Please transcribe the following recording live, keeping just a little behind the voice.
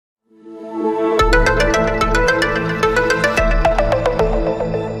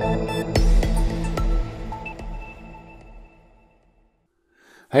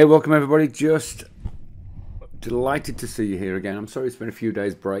Hey, welcome everybody. Just delighted to see you here again. I'm sorry it's been a few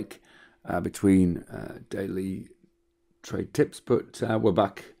days break between daily trade tips, but we're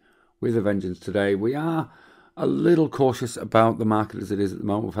back with a vengeance today. We are a little cautious about the market as it is at the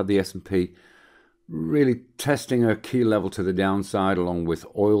moment. We've had the S&P really testing a key level to the downside, along with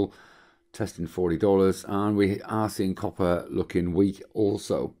oil testing $40, and we are seeing copper looking weak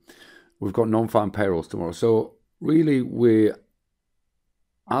also. We've got non-farm payrolls tomorrow, so really we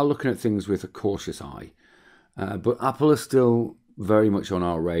are looking at things with a cautious eye. But Apple is still very much on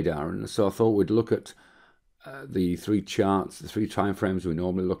our radar, and so I thought we'd look at the three charts, the three time frames we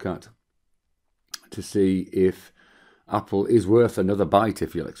normally look at, to see if Apple is worth another bite,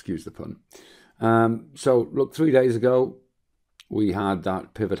 if you'll excuse the pun. So look, 3 days ago, we had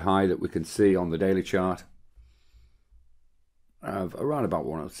that pivot high that we can see on the daily chart of around about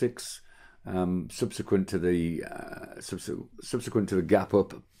 106. Subsequent to the gap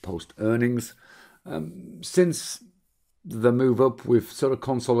up post earnings. Since the move up, we've sort of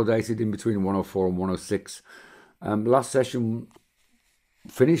consolidated in between 104 and 106. Last session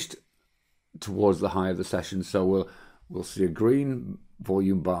finished towards the high of the session, so we'll see a green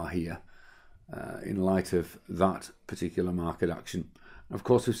volume bar here in light of that particular market action. Of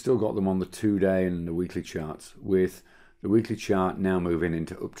course, we've still got them on the 2-day and the weekly charts, with the weekly chart now moving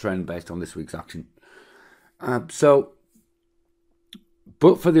into uptrend based on this week's action. But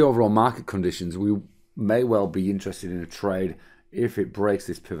for the overall market conditions, we may well be interested in a trade if it breaks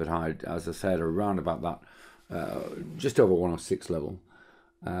this pivot high, as I said, around about that just over 106 level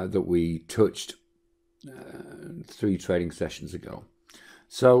that we touched 3 trading sessions ago.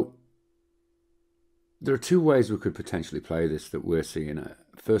 So there are 2 ways we could potentially play this that we're seeing.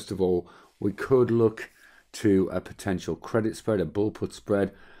 First of all, we could look to a potential credit spread, a bull put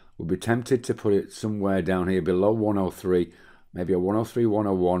spread. We'll be tempted to put it somewhere down here below 103, maybe a 103,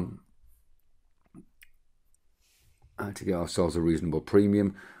 101, to get ourselves a reasonable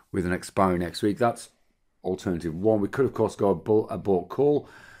premium with an expiry next week. That's alternative 1. We could, of course, go a bought call,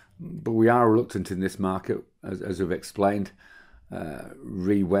 but we are reluctant in this market, as we've explained,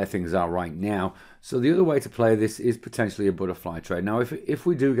 where things are right now. So the other way to play this is potentially a butterfly trade. Now, if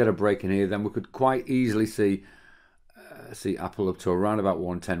we do get a break in here, then we could quite easily see Apple up to around about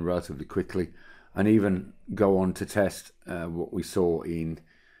 110 relatively quickly, and even go on to test what we saw in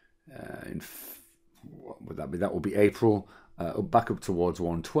what would that be? That will be April, back up towards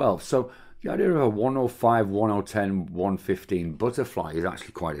 112. So the idea of a 105, 110, 115 butterfly is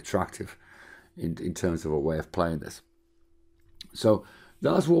actually quite attractive in terms of a way of playing this. So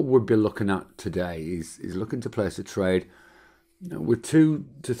that's what we'll be looking at today, is looking to place a trade with 2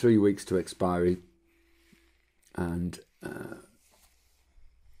 to 3 weeks to expiry, and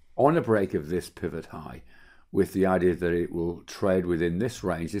on a break of this pivot high, with the idea that it will trade within this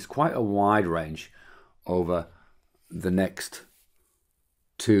range. It's quite a wide range over the next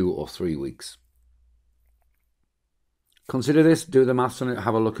 2 or 3 weeks. Consider this, do the maths on it,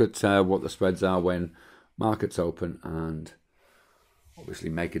 have a look at what the spreads are when markets open, and obviously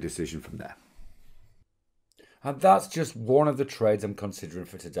make a decision from there. And that's just one of the trades I'm considering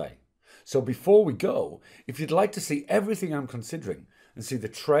for today. So before we go, if you'd like to see everything I'm considering and see the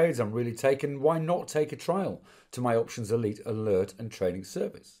trades I'm really taking, why not take a trial to my Options Elite alert and trading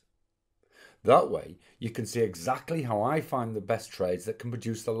service? That way, you can see exactly how I find the best trades that can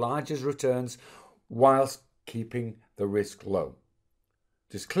produce the largest returns whilst keeping the risk low.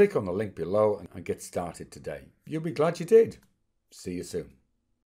 Just click on the link below and get started today. You'll be glad you did. See you soon.